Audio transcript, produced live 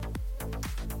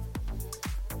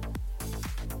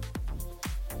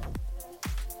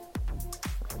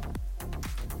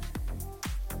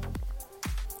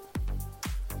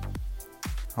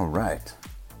All right.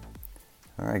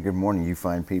 All right. Good morning, you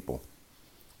fine people.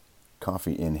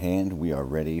 Coffee in hand, we are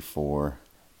ready for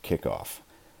kickoff.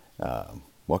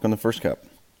 Welcome to First Cup,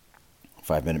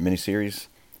 5-minute mini-series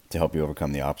to help you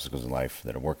overcome the obstacles in life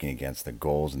that are working against the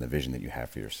goals and the vision that you have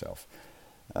for yourself.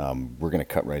 We're going to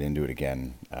cut right into it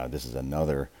again. This is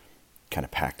another kind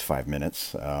of packed 5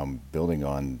 minutes, building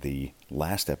on the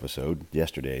last episode,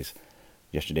 yesterday's.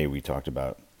 Yesterday we talked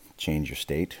about change your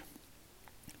state.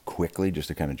 Quickly, just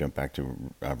to kind of jump back to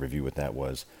review what that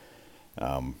was,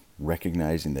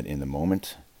 recognizing that in the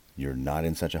moment you're not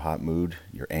in such a hot mood,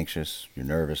 you're anxious, you're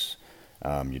nervous,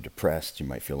 you're depressed, you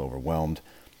might feel overwhelmed,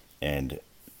 and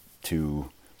to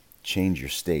change your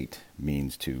state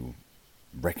means to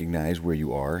recognize where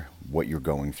you are, what you're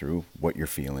going through, what you're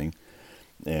feeling,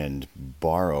 and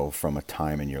borrow from a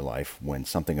time in your life when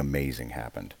something amazing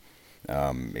happened.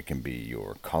 It can be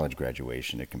your college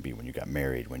graduation. It can be when you got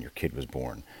married, when your kid was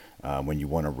born, when you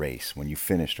won a race, when you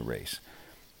finished a race.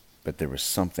 But there was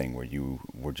something where you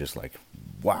were just like,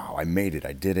 wow, I made it.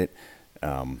 I did it.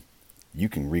 You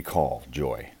can recall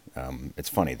joy. It's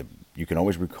funny. You can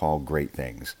always recall great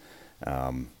things.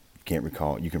 You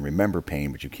can remember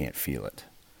pain, but you can't feel it.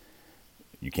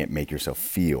 You can't make yourself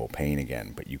feel pain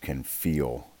again, but you can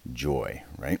feel joy,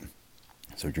 right?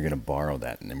 So you're going to borrow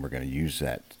that, and then we're going to use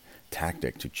that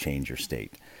tactic to change your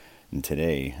state. And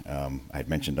today, I had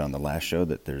mentioned on the last show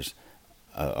that there's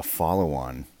a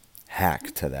follow-on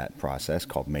hack to that process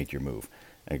called Make Your Move.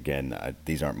 Again,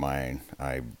 these aren't mine.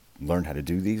 I learned how to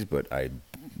do these, but I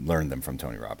learned them from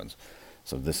Tony Robbins.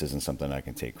 So this isn't something I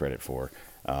can take credit for.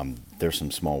 There's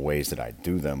some small ways that I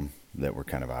do them that were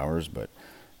kind of ours, but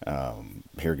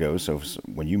here goes. So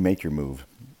when you make your move,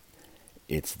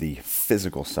 it's the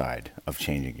physical side of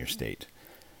changing your state.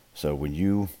 So when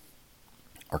you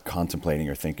are contemplating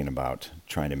or thinking about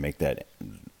trying to make that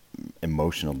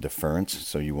emotional deference,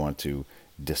 so you want to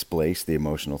displace the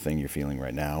emotional thing you're feeling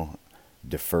right now,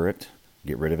 defer it,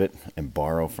 get rid of it, and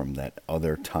borrow from that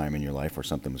other time in your life where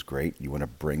something was great. You want to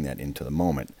bring that into the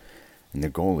moment. And the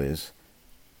goal is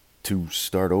to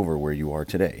start over where you are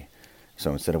today.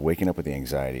 So instead of waking up with the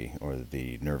anxiety or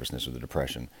the nervousness or the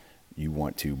depression, you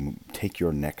want to take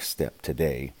your next step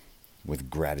today with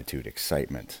gratitude,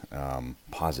 excitement,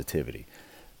 positivity.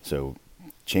 So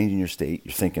changing your state,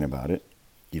 you're thinking about it,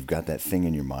 you've got that thing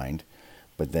in your mind,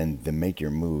 but then the make your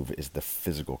move is the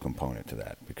physical component to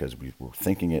that, because we're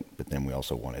thinking it, but then we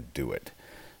also want to do it.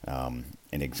 An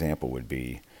example would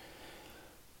be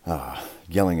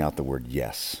yelling out the word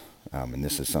yes. And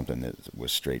this is something that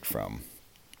was straight from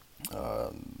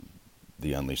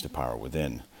the Unleash the Power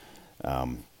Within,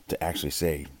 to actually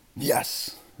say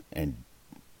yes and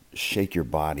shake your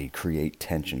body, create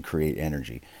tension, create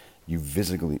energy. You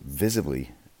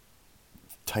visibly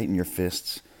tighten your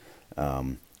fists,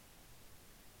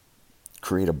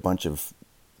 create a bunch of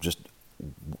just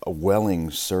a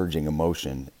welling, surging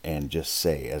emotion, and just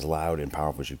say as loud and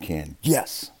powerful as you can,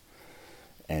 yes.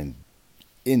 And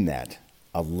in that,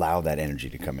 allow that energy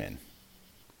to come in.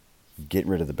 Get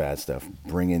rid of the bad stuff.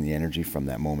 Bring in the energy from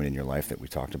that moment in your life that we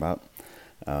talked about.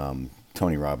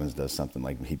 Tony Robbins does something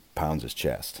like he pounds his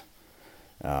chest.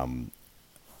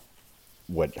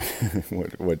 What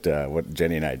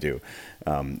Jenny and I do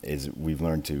is we've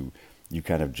learned to, you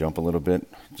kind of jump a little bit,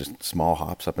 just small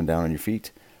hops up and down on your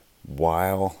feet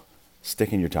while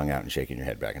sticking your tongue out and shaking your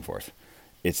head back and forth.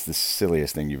 It's the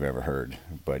silliest thing you've ever heard,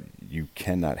 but you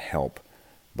cannot help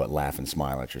but laugh and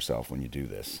smile at yourself when you do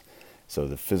this. So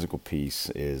the physical piece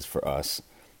is, for us,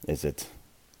 is it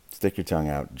stick your tongue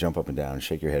out, jump up and down,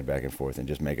 shake your head back and forth, and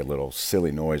just make a little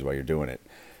silly noise while you're doing it.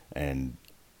 And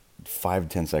 5 to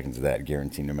 10 seconds of that,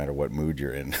 guarantee no matter what mood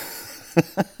you're in,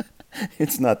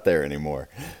 it's not there anymore.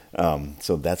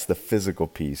 So that's the physical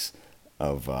piece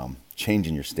of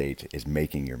changing your state, is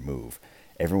making your move.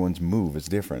 Everyone's move is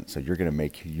different, so you're going to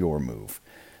make your move.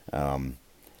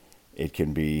 It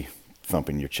can be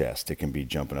thumping your chest. It can be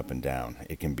jumping up and down.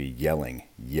 It can be yelling,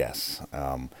 yes.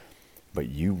 But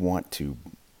you want to,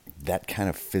 that kind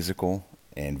of physical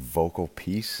and vocal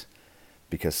piece,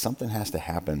 because something has to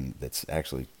happen that's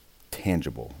actually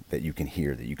tangible, that you can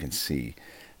hear, that you can see.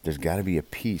 There's got to be a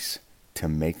piece to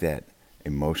make that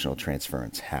emotional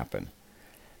transference happen.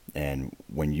 And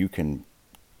when you can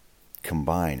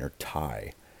combine or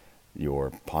tie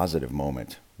your positive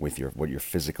moment with what you're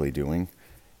physically doing,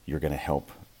 you're going to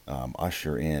help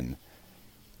usher in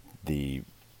that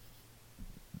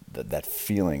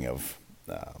feeling of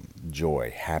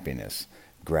joy, happiness,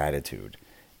 gratitude.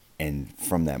 And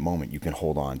from that moment, you can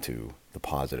hold on to the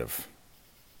positive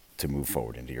to move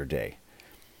forward into your day.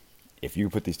 if you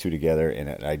put these two together, and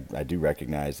I do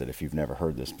recognize that if you've never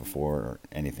heard this before or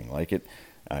anything like it,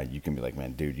 you can be like,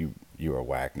 man, dude, you are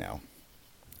whack now.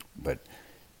 But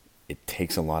it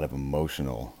takes a lot of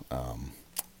emotional,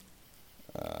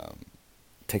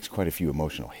 takes quite a few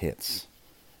emotional hits.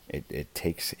 It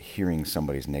takes hearing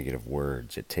somebody's negative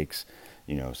words. It takes,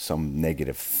 some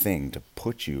negative thing to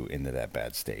put you into that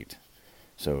bad state.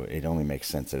 So it only makes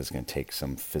sense that it's going to take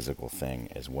some physical thing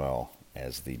as well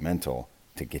as the mental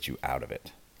to get you out of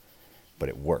it. But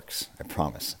it works, I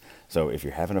promise. So if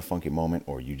you're having a funky moment,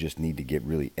 or you just need to get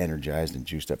really energized and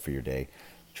juiced up for your day,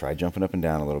 try jumping up and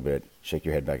down a little bit, shake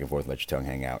your head back and forth, let your tongue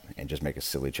hang out, and just make a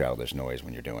silly childish noise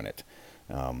when you're doing it.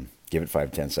 Give it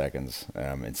 5-10 seconds,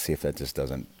 and see if that just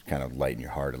doesn't kind of lighten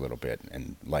your heart a little bit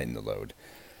and lighten the load.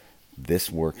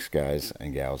 This works, guys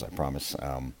and gals, I promise.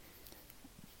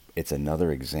 It's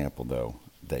another example, though,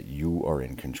 that you are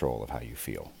in control of how you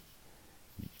feel.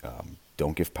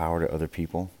 Don't give power to other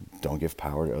people. Don't give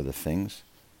power to other things.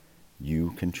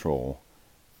 You control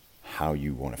how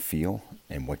you want to feel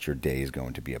and what your day is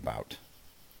going to be about.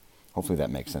 Hopefully that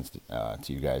makes sense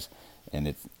to you guys.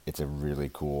 And it's a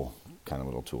really cool kind of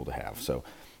little tool to have. So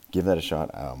give that a shot.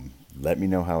 Let me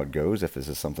know how it goes. If this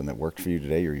is something that worked for you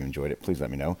today or you enjoyed it, please let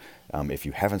me know. If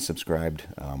you haven't subscribed,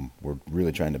 we're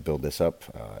really trying to build this up.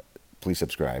 Please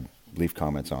subscribe. Leave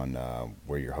comments on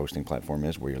where your hosting platform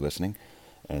is, where you're listening.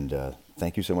 And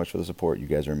thank you so much for the support. You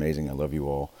guys are amazing. I love you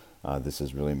all. This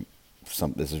is really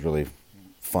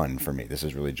fun for me. This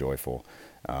is really joyful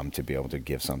to be able to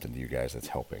give something to you guys that's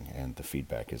helping. And the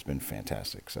feedback has been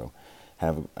fantastic. So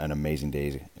have an amazing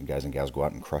day, guys and gals. Go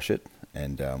out and crush it.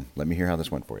 And let me hear how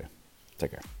this went for you.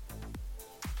 Take care.